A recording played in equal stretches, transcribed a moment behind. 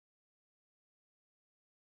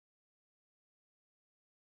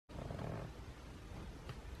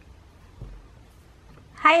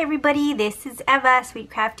Hi everybody, this is Eva,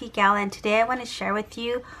 Sweet Crafty Gal, and today I want to share with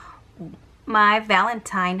you my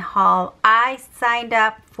Valentine haul. I signed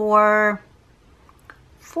up for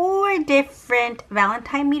 4 different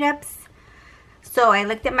Valentine meetups. So I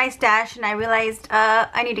looked at my stash and I realized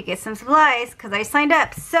I need to get some supplies because I signed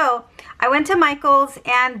up. So I went to Michael's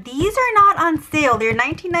and these are not on sale. They're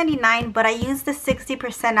 $19.99, but I used the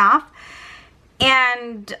 60% off.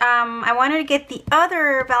 And I wanted to get the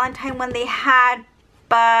other Valentine one they had,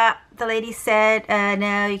 but the lady said,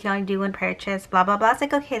 no, you can only do one purchase, blah, blah, blah. I was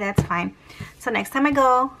like, okay, that's fine. So next time I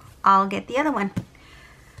go, I'll get the other one.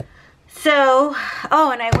 So,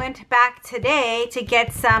 oh, and I went back today to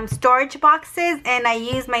get some storage boxes, and I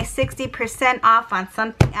used my 60% off on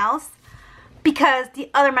something else because the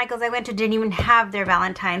other Michaels I went to didn't even have their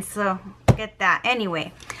Valentines, so get that.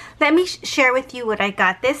 Anyway, let me share with you what I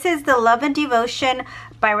got. This is the Love and Devotion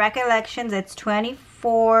by Recollections. It's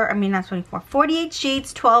 48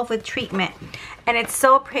 sheets, 12 with treatment, and it's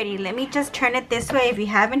so pretty. Let me just turn it this way if you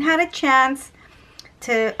haven't had a chance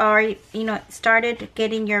to, or you know, started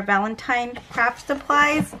getting your Valentine craft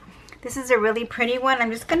supplies. This is a really pretty one. I'm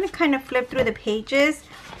just going to kind of flip through the pages.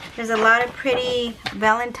 There's a lot of pretty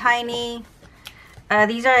Valentine-y.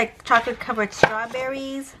 These are like chocolate covered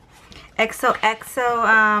strawberries.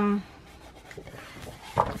 XOXO,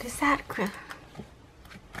 what is that?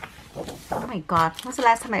 Oh my god, when's the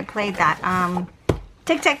last time I played that?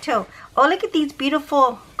 Tic-tac-toe. Oh, look at these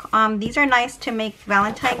beautiful, these are nice to make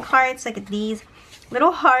Valentine cards. Look at these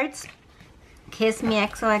little hearts. Kiss me,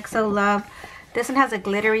 XOXO, love. This one has a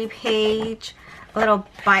glittery page, a little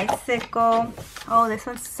bicycle. Oh, this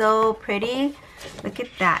one's so pretty. Look at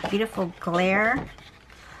that beautiful glare.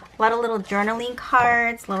 A lot of little journaling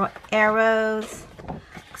cards, little arrows,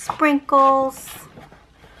 sprinkles,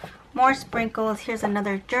 more sprinkles. Here's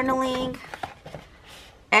another journaling,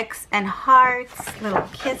 X and hearts, little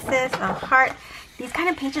kisses, a heart. These kind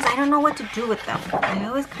of pages, I don't know what to do with them. I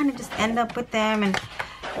always kind of just end up with them and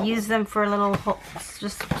use them for little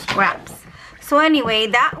just scraps. So anyway,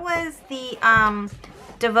 that was the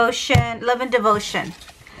devotion, Love and Devotion.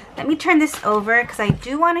 Let me turn this over because I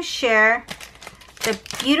do want to share the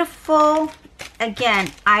beautiful,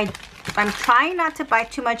 again, I'm trying not to buy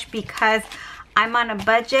too much because I'm on a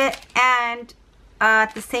budget, and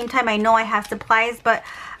at the same time I know I have supplies, but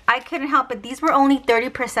I couldn't help it. These were only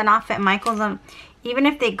 30% off at Michael's. Even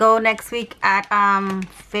if they go next week at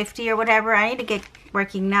 50 or whatever, I need to get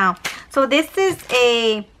working now. So this is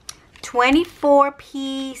a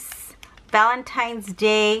 24-piece Valentine's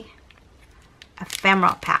Day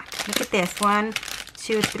ephemeral pack. Look at this, 1,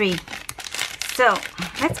 2, 3. So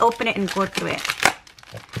let's open it and go through it.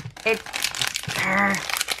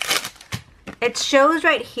 It shows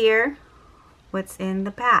right here what's in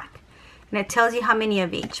the pack, and it tells you how many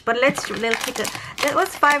of each. But let's take a. It was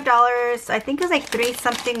 $5. I think it was like 3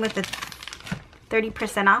 something with the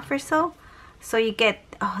 30% off or so. So you get,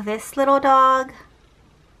 oh, this little dog.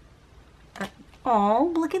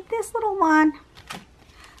 Oh, look at this little one.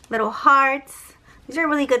 Little hearts. These are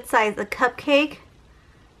really good size. A cupcake.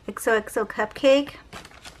 XOXO cupcake.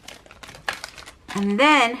 And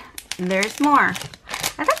then there's more.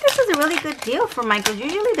 I thought this was a really good deal for Michael's.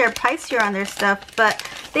 Usually they're pricier on their stuff, but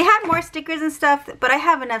they had more stickers and stuff, but I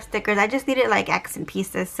have enough stickers. I just needed like accent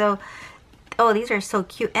pieces. So, oh, these are so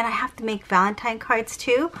cute. And I have to make Valentine cards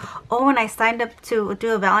too. Oh, and I signed up to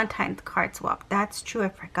do a Valentine card swap. That's true. I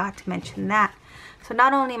forgot to mention that. So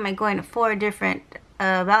not only am I going to 4 different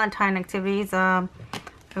Valentine activities, I've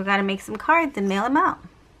got to make some cards and mail them out.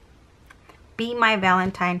 Be my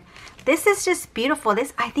Valentine. This is just beautiful.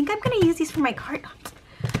 This, I think I'm going to use these for my card.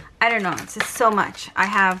 I don't know. It's just so much.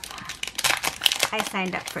 I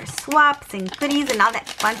signed up for swaps and goodies and all that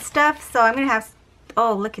fun stuff. So I'm going to have,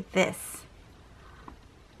 oh, look at this.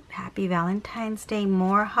 Happy Valentine's Day.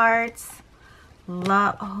 More hearts.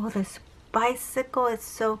 Love. Oh, this bicycle is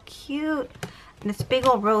so cute. And this big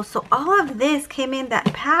old rose. So all of this came in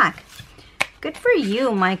that pack. Good for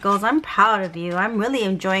you, Michaels. I'm proud of you. I'm really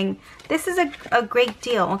enjoying. This is a great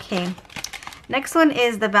deal. Okay. Next one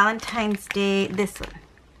is the Valentine's Day. This one.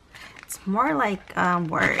 It's more like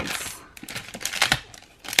words.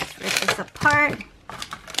 Rip this apart.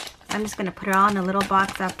 I'm just going to put it all in a little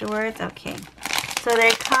box afterwards. Okay. So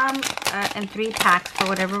they come in 3 packs for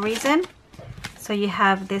whatever reason. So you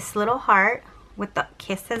have this little heart with the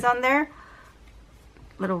kisses on there.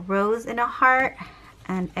 Little rose in a heart.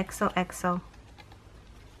 And XOXO.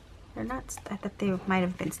 They're not, I thought they might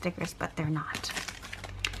have been stickers, but they're not.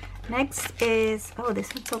 Next is, oh,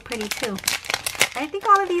 this one's so pretty too. I think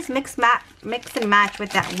all of these mix and match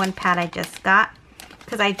with that one pad I just got,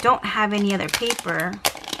 because I don't have any other paper.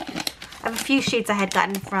 I have a few sheets I had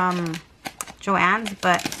gotten from Joann's,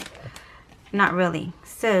 but not really.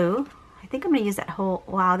 So I think I'm gonna use that whole,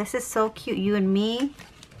 wow, this is so cute. You and me.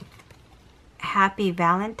 Happy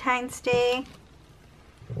Valentine's Day.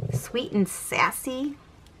 Sweet and sassy.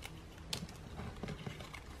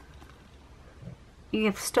 You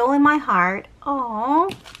have stolen my heart. Oh,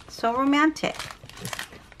 so romantic.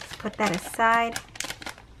 Let's put that aside.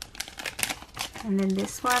 And then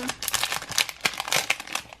this one.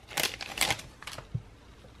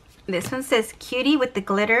 This one says cutie with the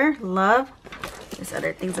glitter. Love. This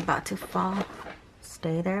other thing's about to fall.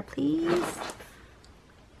 Stay there, please.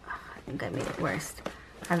 Oh, I think I made it worse.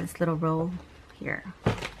 I have this little roll here.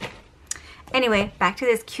 Anyway, back to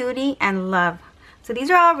this cutie and love. So these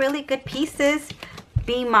are all really good pieces.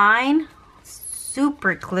 Be Mine,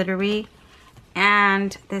 super glittery,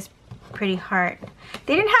 and this pretty heart.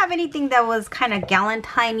 They didn't have anything that was kind of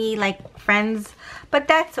galantine-y like Friends, but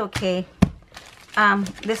that's okay.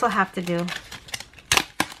 This will have to do.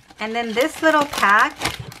 And then this little pack,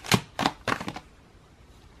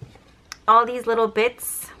 all these little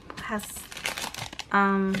bits has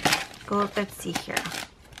let's see here.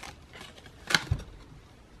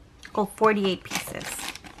 48 pieces.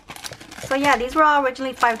 So yeah, these were all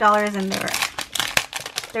originally $5 and they were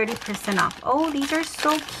 30% off. Oh, these are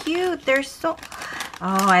so cute. They're so,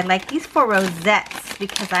 oh, I like these for rosettes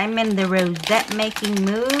because I'm in the rosette making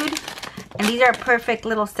mood. And these are perfect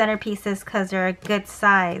little centerpieces because they're a good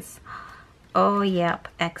size. Oh, yep.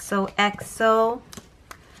 XOXO.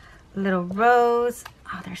 Little rose.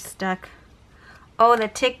 Oh, they're stuck. Oh, the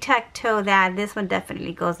tic-tac-toe. This one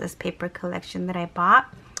definitely goes this paper collection that I bought.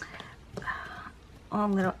 Oh,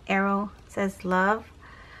 little arrow. Says love.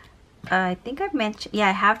 I think I've mentioned, yeah,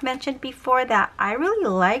 I have mentioned before that I really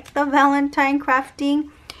like the Valentine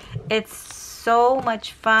crafting. It's so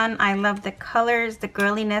much fun. I love the colors, the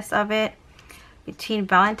girliness of it. Between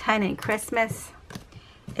Valentine and Christmas,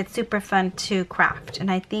 it's super fun to craft. And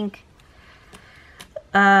I think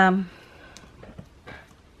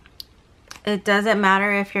it doesn't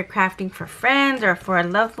matter if you're crafting for friends or for a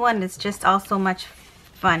loved one. It's just all so much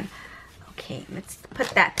fun. Okay, let's put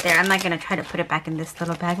that there. I'm not going to try to put it back in this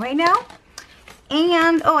little bag right now.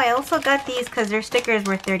 And, oh, I also got these because their stickers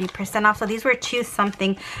were 30% off. So these were Choose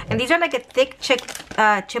Something. And these are like a thick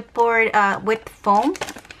chipboard with foam.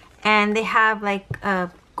 And they have like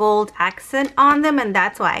a gold accent on them. And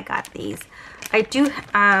that's why I got these. I do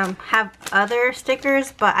have other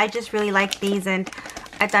stickers, but I just really like these. And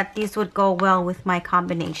I thought these would go well with my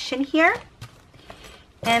combination here.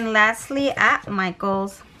 And lastly, at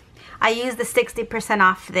Michael's, I used the 60%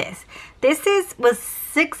 off this. This was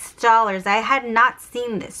 $6. I had not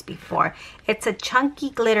seen this before. It's a chunky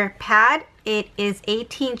glitter pad. It is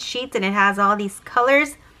 18 sheets and it has all these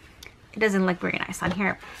colors. It doesn't look very nice on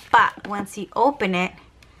here, but once you open it,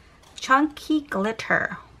 chunky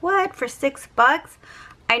glitter. What, for $6?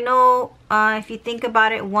 I know if you think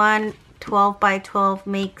about it, one 12 by 12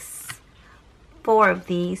 makes 4 of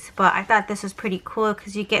these, but I thought this was pretty cool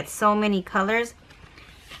because you get so many colors.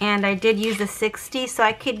 And I did use the 60, so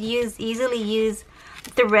I could easily use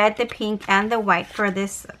the red, the pink, and the white for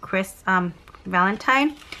this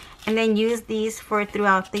Valentine. And then use these for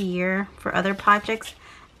throughout the year for other projects.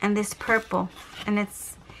 And this purple. And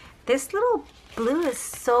this little blue is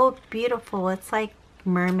so beautiful. It's like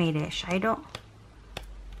mermaidish. I don't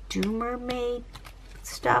do mermaid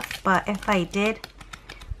stuff, but if I did,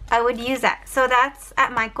 I would use that. So that's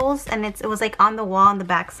at Michael's, and it was like on the wall in the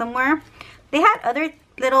back somewhere. They had other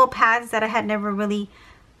little pads that I had never really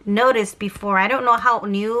noticed before. I don't know how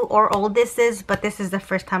new or old this is, but this is the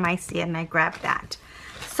first time I see it and I grabbed that.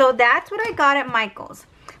 So that's what I got at Michael's.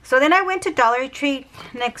 So then I went to Dollar Tree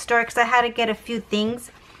next door because I had to get a few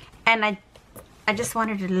things, and I just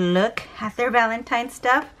wanted to look at their Valentine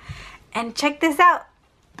stuff. And check this out.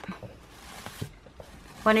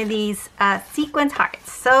 One of these sequins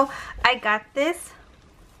hearts. So I got this.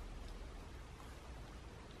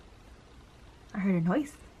 I heard a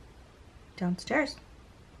noise downstairs.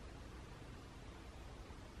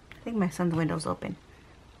 I think my son's window's open.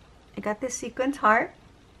 I got this sequins heart.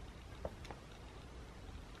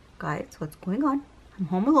 Guys, what's going on? I'm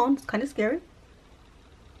home alone. It's kind of scary.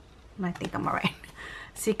 I think I'm alright.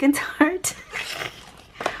 Sequins heart.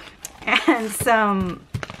 And some,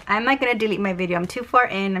 I'm not going to delete my video. I'm too far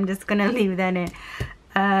in. I'm just going to leave that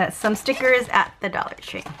in. Some stickers at the Dollar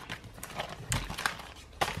Tree.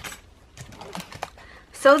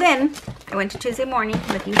 So then, I went to Tuesday morning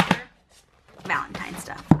looking for Valentine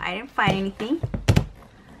stuff. I didn't find anything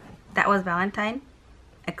that was Valentine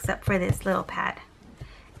except for this little pad.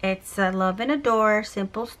 It's Love and Adore,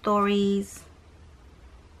 Simple Stories.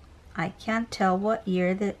 I can't tell what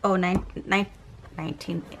year the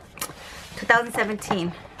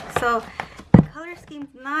 2017. So the color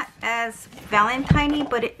scheme's not as valentine-y,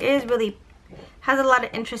 but it is really has a lot of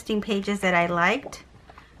interesting pages that I liked.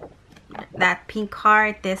 That pink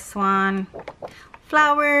heart, this one,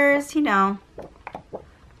 flowers, you know.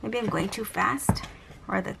 Maybe I'm going too fast,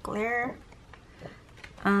 or the glare.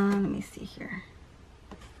 Let me see here.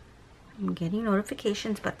 I'm getting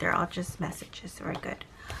notifications, but they're all just messages. Very good.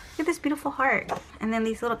 Look at this beautiful heart. And then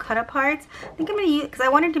these little cut-up hearts. I think I'm going to use, because I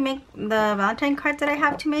wanted to make the Valentine cards that I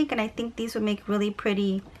have to make, and I think these would make really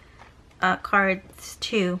pretty cards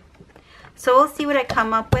too. So we'll see what I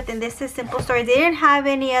come up with. And this is Simple Stories. They didn't have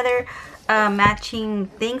any other matching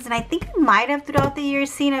things, and I think I might have throughout the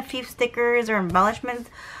years seen a few stickers or embellishments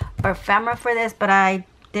or ephemera for this, but I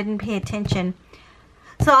didn't pay attention.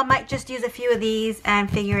 So I might just use a few of these and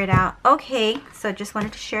figure it out. Okay, so just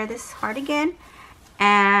wanted to share this heart again.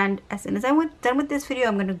 And as soon as I'm done with this video,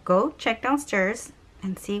 I'm going to go check downstairs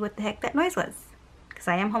and see what the heck that noise was. Because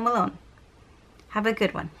I am home alone. Have a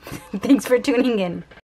good one. Thanks for tuning in.